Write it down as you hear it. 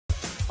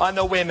on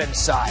the women's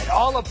side.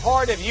 All a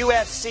part of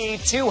UFC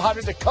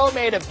 200, the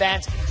co-main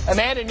event.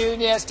 Amanda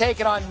Nunes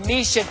taking on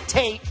Miesha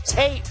Tate.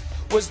 Tate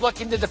was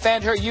looking to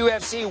defend her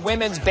UFC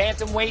women's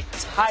bantamweight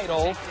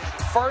title.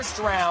 First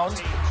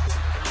round,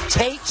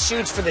 Tate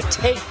shoots for the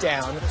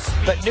takedown,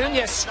 but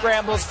Nunes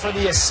scrambles for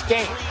the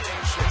escape.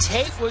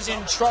 Tate was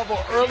in trouble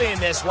early in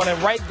this one,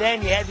 and right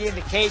then you had the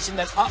indication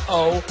that,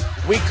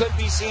 we could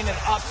be seeing an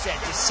upset.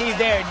 You see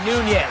there,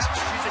 Nunes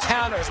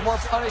counters, more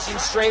punishing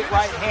straight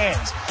right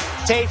hands.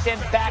 Tate then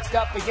backed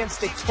up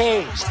against the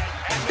cage.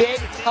 Big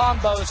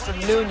combos from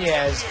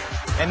Nunes,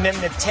 and then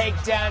the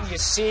takedown, you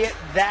see it,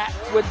 that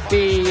would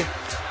be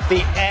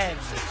the end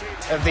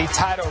of the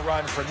title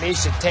run for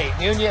Miesha Tate.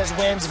 Nunes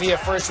wins via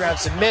first-round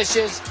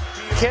submissions,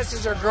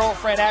 kisses her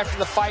girlfriend after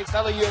the fight,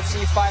 fellow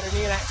UFC fighter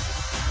Nina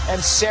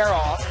and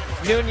Sarah.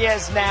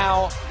 Nunes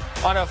now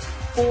on a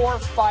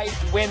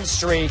 4-fight win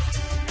streak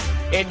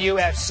in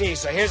UFC.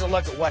 So here's a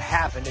look at what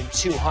happened in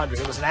 200.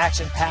 It was an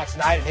action-packed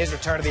night in his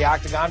return to the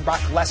octagon.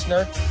 Brock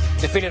Lesnar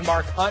defeated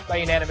Mark Hunt by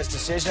unanimous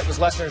decision. It was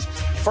Lesnar's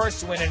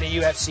first win in a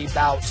UFC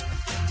bout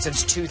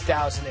since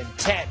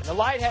 2010. The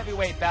light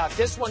heavyweight bout,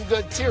 this one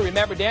good too.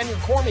 Remember, Daniel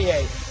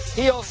Cormier,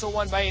 he also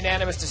won by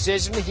unanimous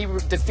decision. He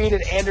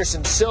defeated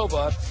Anderson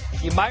Silva.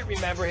 You might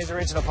remember his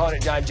original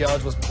opponent, John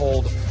Jones, was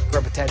pulled for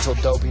a potential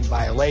doping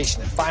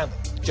violation. And finally,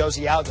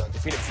 Aldo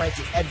defeated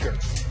Frankie Edgar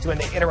to win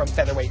the interim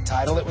featherweight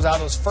title. It was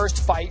Aldo's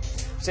first fight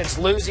since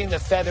losing the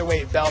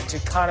featherweight belt to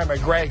Conor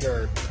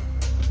McGregor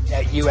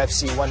at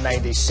UFC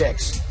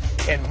 196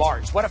 in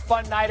March. What a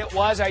fun night it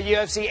was. Our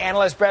UFC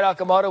analyst, Brett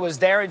Okamoto, was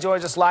there and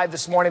joins us live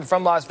this morning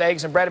from Las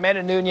Vegas. And Brett,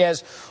 Amanda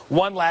Nunes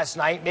won last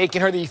night,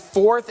 making her the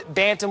 4th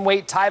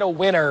bantamweight title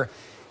winner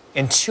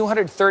in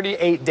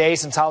 238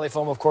 days since Holly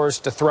Holm, of course,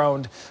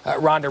 dethroned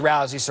Ronda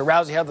Rousey. So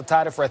Rousey held the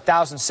title for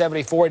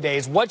 1,074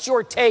 days. What's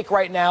your take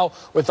right now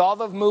with all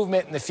the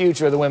movement in the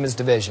future of the women's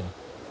division?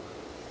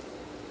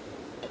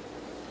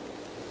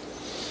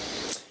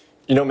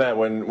 You know, Matt,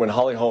 when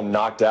Holly Holm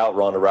knocked out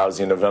Ronda Rousey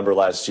in November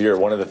last year,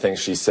 one of the things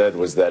she said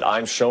was that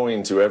I'm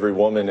showing to every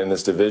woman in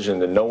this division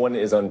that no one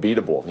is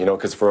unbeatable. You know,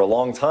 because for a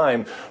long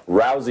time,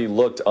 Rousey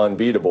looked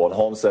unbeatable. And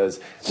Holm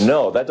says,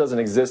 no, that doesn't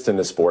exist in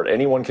this sport.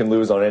 Anyone can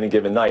lose on any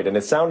given night. And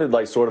it sounded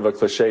like sort of a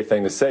cliche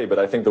thing to say, but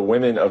I think the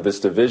women of this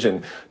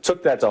division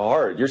took that to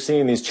heart. You're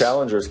seeing these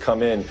challengers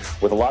come in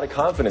with a lot of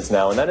confidence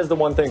now. And that is the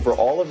one thing for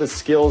all of the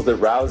skills that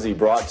Rousey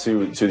brought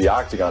to the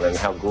octagon and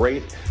how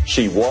great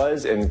she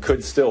was and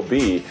could still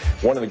be.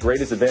 One of the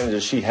greatest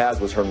advantages she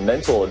has was her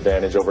mental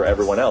advantage over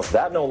everyone else.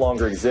 That no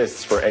longer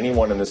exists for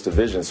anyone in this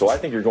division. So I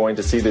think you're going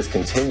to see this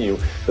continue,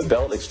 the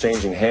belt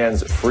exchanging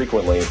hands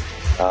frequently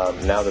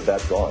now that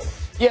that's gone.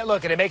 Yeah,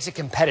 look, and it makes it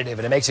competitive,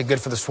 and it makes it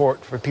good for the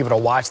sport for people to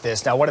watch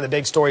this. Now, one of the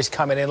big stories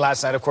coming in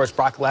last night, of course,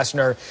 Brock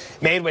Lesnar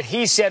made what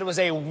he said was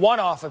a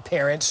one-off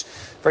appearance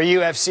for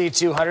UFC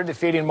 200,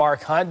 defeating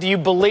Mark Hunt. Do you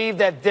believe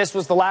that this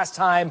was the last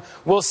time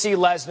we'll see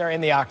Lesnar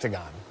in the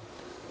octagon?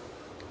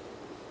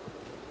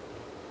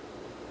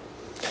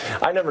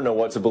 I never know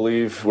what to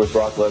believe with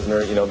Brock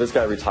Lesnar. You know, this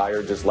guy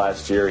retired just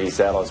last year. He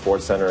sat on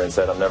Sportscenter and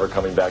said, I'm never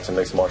coming back to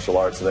mixed martial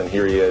arts. And then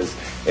here he is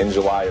in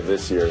July of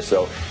this year.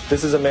 So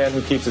this is a man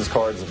who keeps his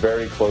cards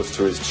very close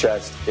to his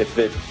chest.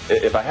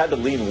 If I had to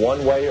lean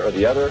one way or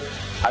the other,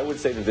 I would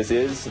say that this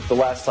is the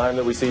last time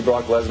that we see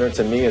Brock Lesnar.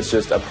 To me, it's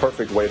just a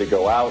perfect way to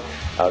go out.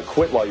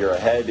 Quit while you're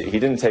ahead. He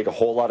didn't take a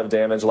whole lot of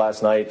damage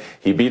last night.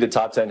 He beat a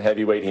top 10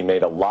 heavyweight. He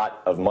made a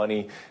lot of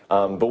money.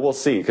 But we'll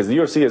see, because the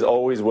UFC is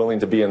always willing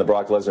to be in the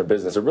Brock Lesnar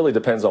business. It really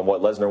depends on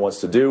what Lesnar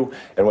wants to do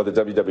and what the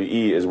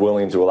WWE is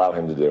willing to allow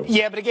him to do.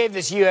 Yeah, but it gave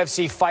this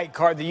UFC fight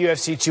card, the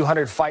UFC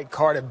 200 fight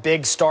card, a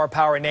big star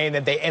power name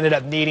that they ended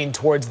up needing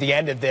towards the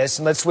end of this.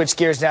 And let's switch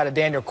gears now to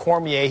Daniel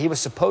Cormier. He was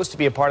supposed to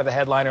be a part of the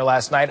headliner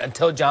last night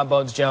until John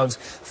Bones Jones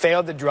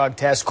failed the drug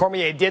test.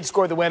 Cormier did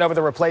score the win over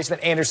the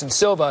replacement Anderson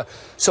Silva.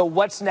 So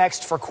what's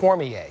next for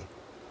Cormier?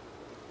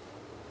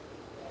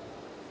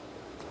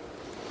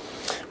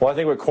 Well, I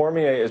think what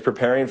Cormier is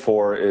preparing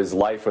for is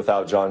life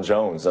without John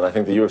Jones, and I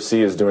think the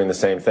UFC is doing the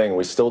same thing.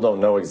 We still don't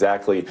know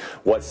exactly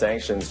what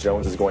sanctions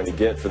Jones is going to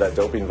get for that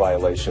doping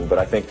violation, but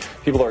I think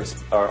people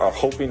are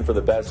hoping for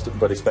the best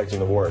but expecting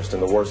the worst,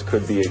 and the worst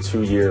could be a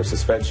 2-year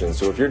suspension.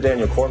 So if you're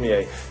Daniel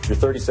Cormier, you're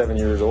 37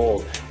 years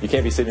old, you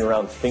can't be sitting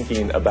around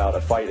thinking about a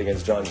fight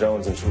against John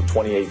Jones in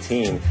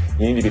 2018.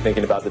 You need to be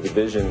thinking about the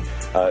division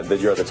that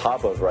you're at the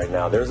top of right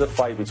now. There's a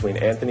fight between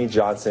Anthony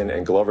Johnson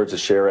and Glover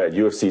Teixeira at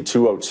UFC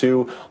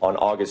 202 on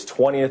August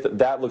 20th.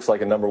 That looks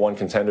like a #1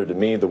 contender to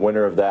me. The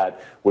winner of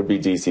that would be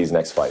DC's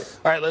next fight.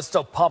 All right, let's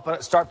start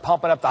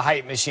pumping up the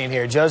hype machine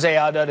here.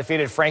 Aldo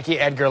defeated Frankie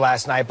Edgar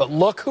last night, but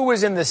look who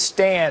was in the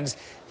stands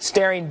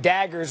staring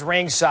daggers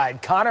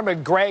ringside. Conor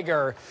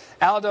McGregor,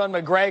 Aldo and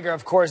McGregor,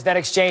 of course, then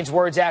exchanged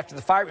words after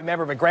the fight.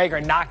 Remember,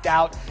 McGregor knocked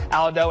out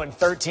Aldo in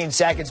 13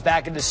 seconds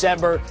back in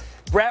December.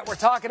 Brett, we're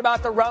talking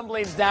about the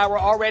rumblings now. We're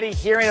already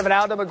hearing of an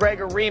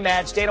Aldo-McGregor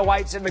rematch. Dana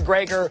White said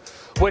McGregor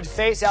would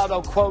face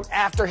Aldo, quote,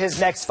 after his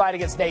next fight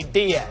against Nate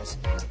Diaz.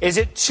 Is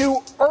it too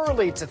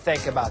early to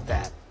think about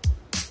that?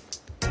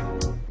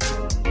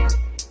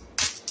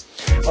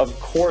 Of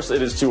course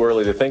it is too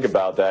early to think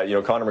about that. You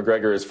know, Conor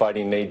McGregor is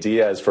fighting Nate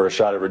Diaz for a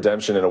shot at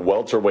redemption in a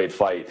welterweight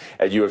fight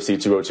at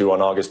UFC 202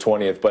 on August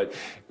 20th, but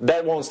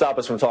that won't stop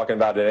us from talking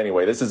about it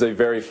anyway. This is a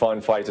very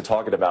fun fight to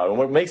talk about, and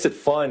what makes it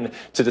fun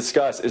to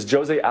discuss is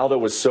Jose Aldo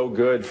was so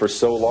good for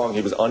so long.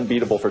 He was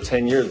unbeatable for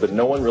 10 years, but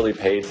no one really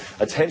paid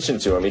attention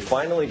to him. He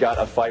finally got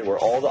a fight where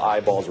all the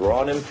eyeballs were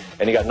on him,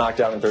 and he got knocked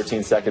out in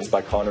 13 seconds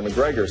by Conor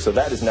McGregor, so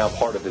that is now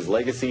part of his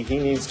legacy. He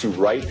needs to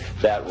right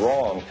that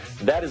wrong.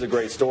 That is a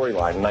great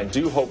storyline, and I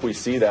do hope we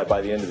see that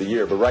by the end of the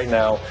year. But right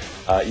now,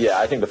 yeah,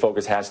 I think the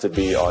focus has to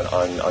be on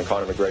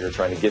Conor McGregor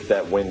trying to get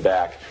that win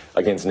back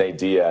against Nate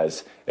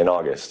Diaz in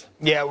August.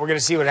 Yeah, we're going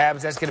to see what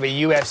happens. That's going to be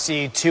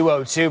UFC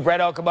 202.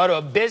 Brett Okamoto,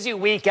 a busy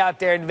week out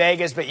there in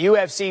Vegas, but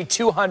UFC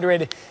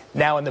 200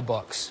 now in the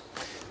books.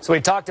 So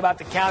we talked about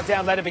the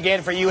countdown. Let it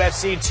begin for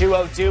UFC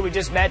 202. We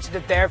just mentioned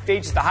it there.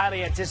 Features the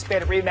highly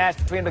anticipated rematch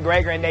between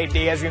McGregor and Nate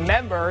Diaz.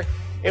 Remember,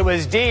 it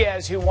was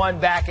Diaz who won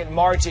back in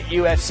March at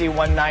UFC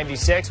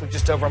 196 with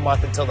just over a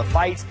month until the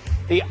fight.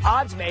 The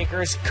odds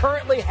makers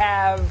currently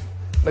have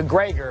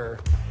McGregor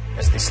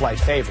as the slight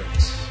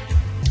favorites.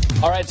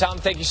 All right, Tom,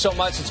 thank you so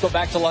much. Let's go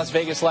back to Las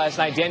Vegas last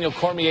night. Daniel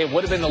Cormier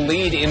would have been the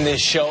lead in this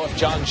show if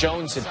Jon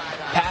Jones had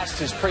passed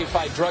his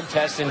pre-fight drug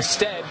test.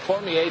 Instead,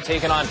 Cormier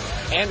taking on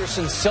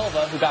Anderson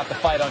Silva, who got the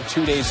fight on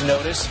 2 days'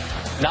 notice.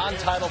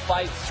 Non-title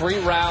fight, 3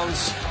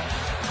 rounds,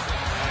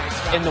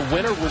 and the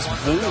winner was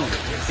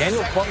booed.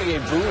 Daniel Cormier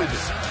booed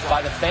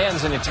by the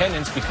fans in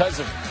attendance because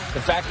of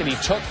the fact that he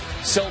took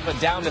Silva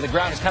down to the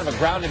ground. It's kind of a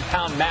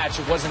ground-and-pound match.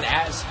 It wasn't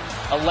as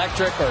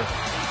electric or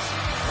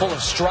full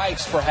of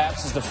strikes,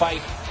 perhaps, as the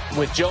fight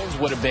with Jones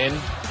would have been.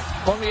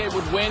 Cormier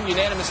would win,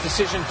 unanimous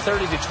decision,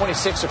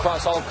 30-26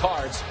 across all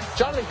cards.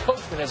 Jonathan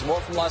Coachman has more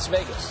from Las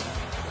Vegas.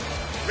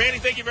 Randy,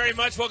 thank you very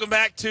much. Welcome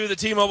back to the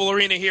T-Mobile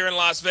Arena here in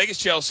Las Vegas.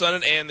 Chael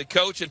Sonnen and the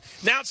coach. And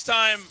now it's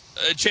time,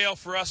 Chael,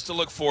 for us to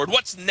look forward.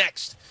 What's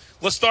next?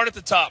 Let's start at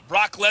the top.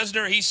 Brock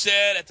Lesnar, he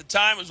said at the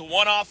time it was a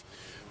one-off,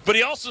 but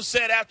he also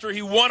said after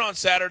he won on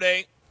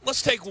Saturday,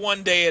 let's take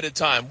one day at a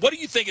time. What do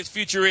you think his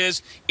future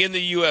is in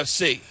the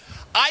UFC?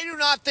 I do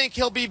not think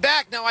he'll be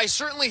back. Now, I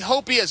certainly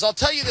hope he is. I'll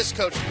tell you this,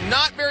 Coach.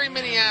 Not very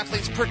many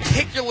athletes,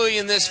 particularly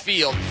in this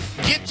field,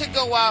 get to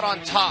go out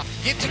on top,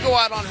 get to go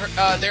out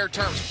on their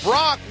terms.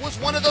 Brock was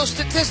one of those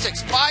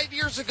statistics. 5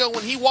 years ago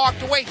when he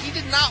walked away, he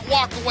did not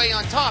walk away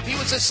on top. He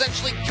was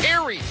essentially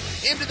carried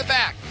into the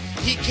back.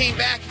 He came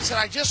back. He said,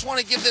 I just want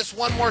to give this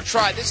one more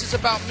try. This is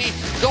about me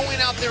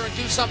going out there and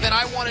do something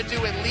I want to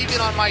do and leave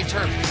it on my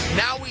terms.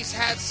 Now he's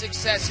had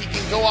success. He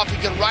can go off. He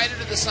can ride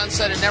into the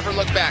sunset and never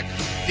look back.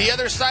 The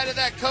other side of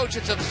that, Coach,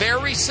 it's a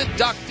very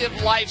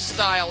seductive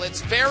lifestyle.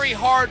 It's very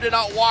hard to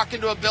not walk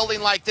into a building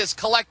like this,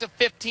 collect a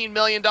 $15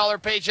 million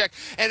paycheck,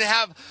 and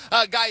have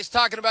guys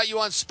talking about you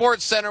on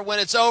SportsCenter when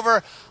it's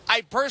over.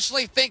 I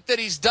personally think that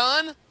he's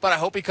done, but I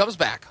hope he comes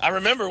back. I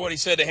remember what he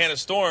said to Hannah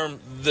Storm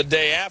the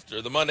day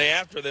after, the Monday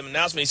after the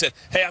announcement. He said,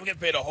 hey, I'm getting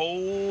paid a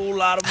whole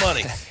lot of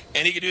money.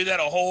 And he could do that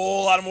a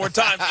whole lot of more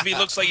times if he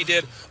looks like he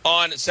did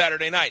on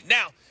Saturday night.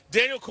 Now,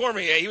 Daniel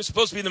Cormier, he was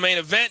supposed to be in the main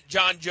event.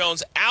 Jon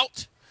Jones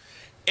out.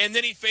 And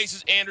then he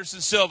faces Anderson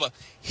Silva.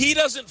 He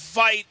doesn't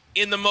fight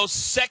in the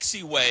most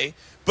sexy way,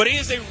 but he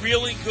is a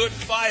really good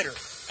fighter.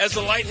 As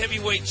the light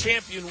heavyweight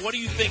champion, what do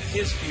you think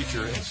his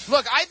future is?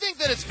 Look, I think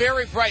that it's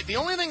very bright. The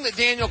only thing that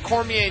Daniel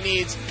Cormier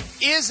needs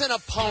is an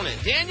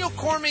opponent. Daniel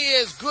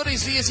Cormier, as good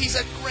as he is, he's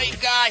a great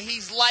guy.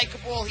 He's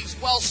likable. He's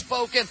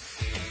well-spoken.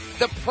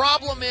 The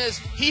problem is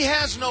he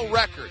has no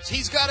records.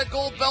 He's got a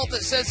gold belt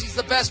that says he's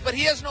the best, but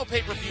he has no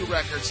pay-per-view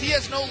records. He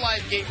has no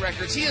live gate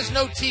records. He has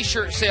no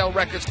T-shirt sale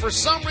records. For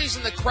some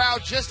reason, the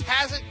crowd just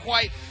hasn't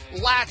quite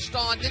latched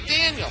on to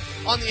Daniel.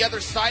 On the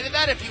other side of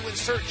that, if you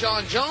insert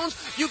Jon Jones,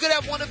 you could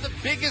have one of the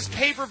biggest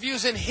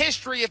pay-per-views in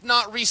history, if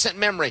not recent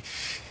memory.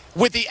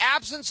 With the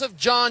absence of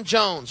Jon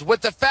Jones, with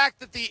the fact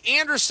that the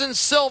Anderson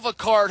Silva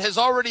card has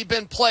already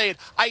been played,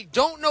 I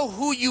don't know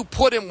who you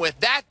put him with.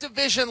 That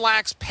division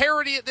lacks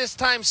parity at this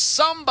time.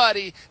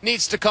 Somebody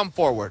needs to come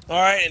forward. All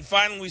right, and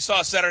finally we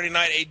saw Saturday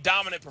night a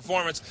dominant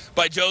performance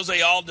by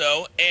Jose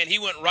Aldo, and he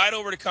went right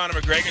over to Conor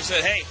McGregor and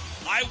said, hey,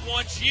 I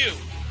want you.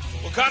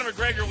 Well, Conor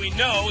McGregor, we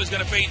know, is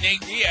going to fight Nate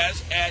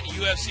Diaz at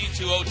UFC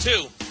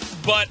 202.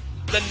 But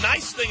the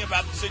nice thing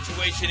about the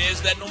situation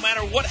is that no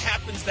matter what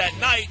happens that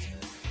night,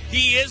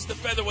 he is the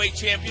featherweight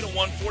champion at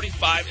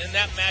 145, and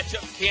that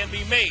matchup can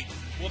be made.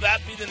 Will that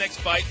be the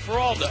next fight for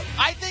Aldo?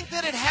 I think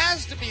that it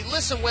has to be.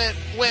 Listen,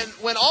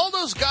 when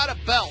Aldo's got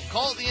a belt,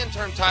 call it the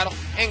interim title,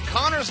 and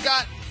Conor's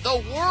got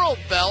the world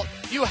belt,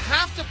 you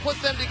have to put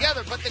them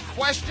together. But the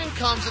question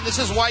comes, and this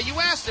is why you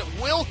asked it,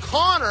 will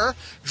Conor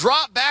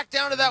drop back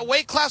down to that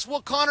weight class?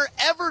 Will Conor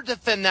ever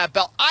defend that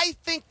belt? I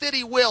think that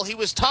he will. He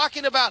was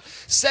talking about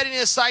setting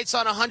his sights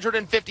on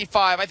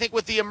 155. I think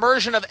with the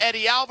immersion of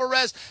Eddie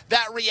Alvarez,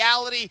 that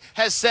reality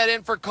has set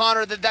in for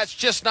Conor that that's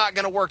just not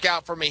going to work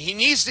out for me. He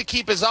needs to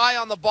keep his eye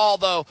on the ball,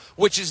 though,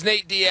 which is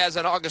Nate Diaz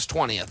on August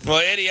 20th.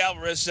 Well, Eddie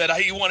Alvarez said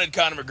he wanted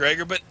Conor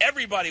McGregor, but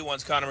everybody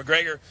wants Conor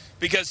McGregor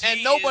because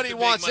he nobody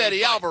wants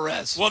Eddie fight.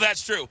 Alvarez. Well,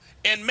 that's true.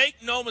 And make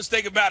no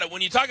mistake about it,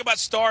 when you talk about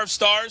star of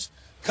stars,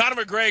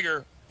 Conor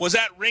McGregor was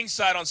at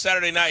ringside on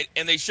Saturday night,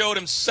 and they showed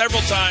him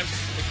several times.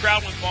 The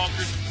crowd went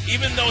bonkers.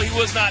 Even though he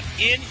was not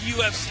in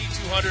UFC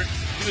 200,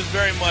 he was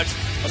very much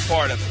a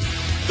part of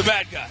it. The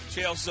bad guy,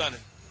 Chael Sonnen.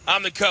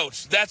 I'm the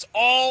coach. That's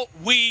all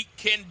we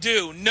can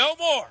do. No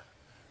more.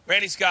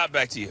 Randy Scott,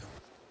 back to you.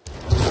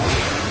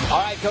 All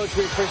right, Coach,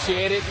 we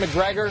appreciate it.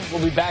 McGregor will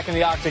be back in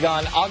the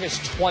octagon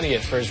August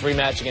 20th for his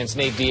rematch against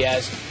Nate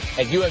Diaz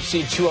at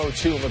UFC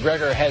 202.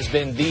 McGregor has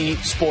been the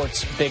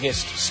sport's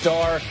biggest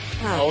star,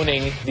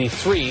 owning the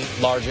 3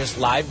 largest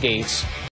live gates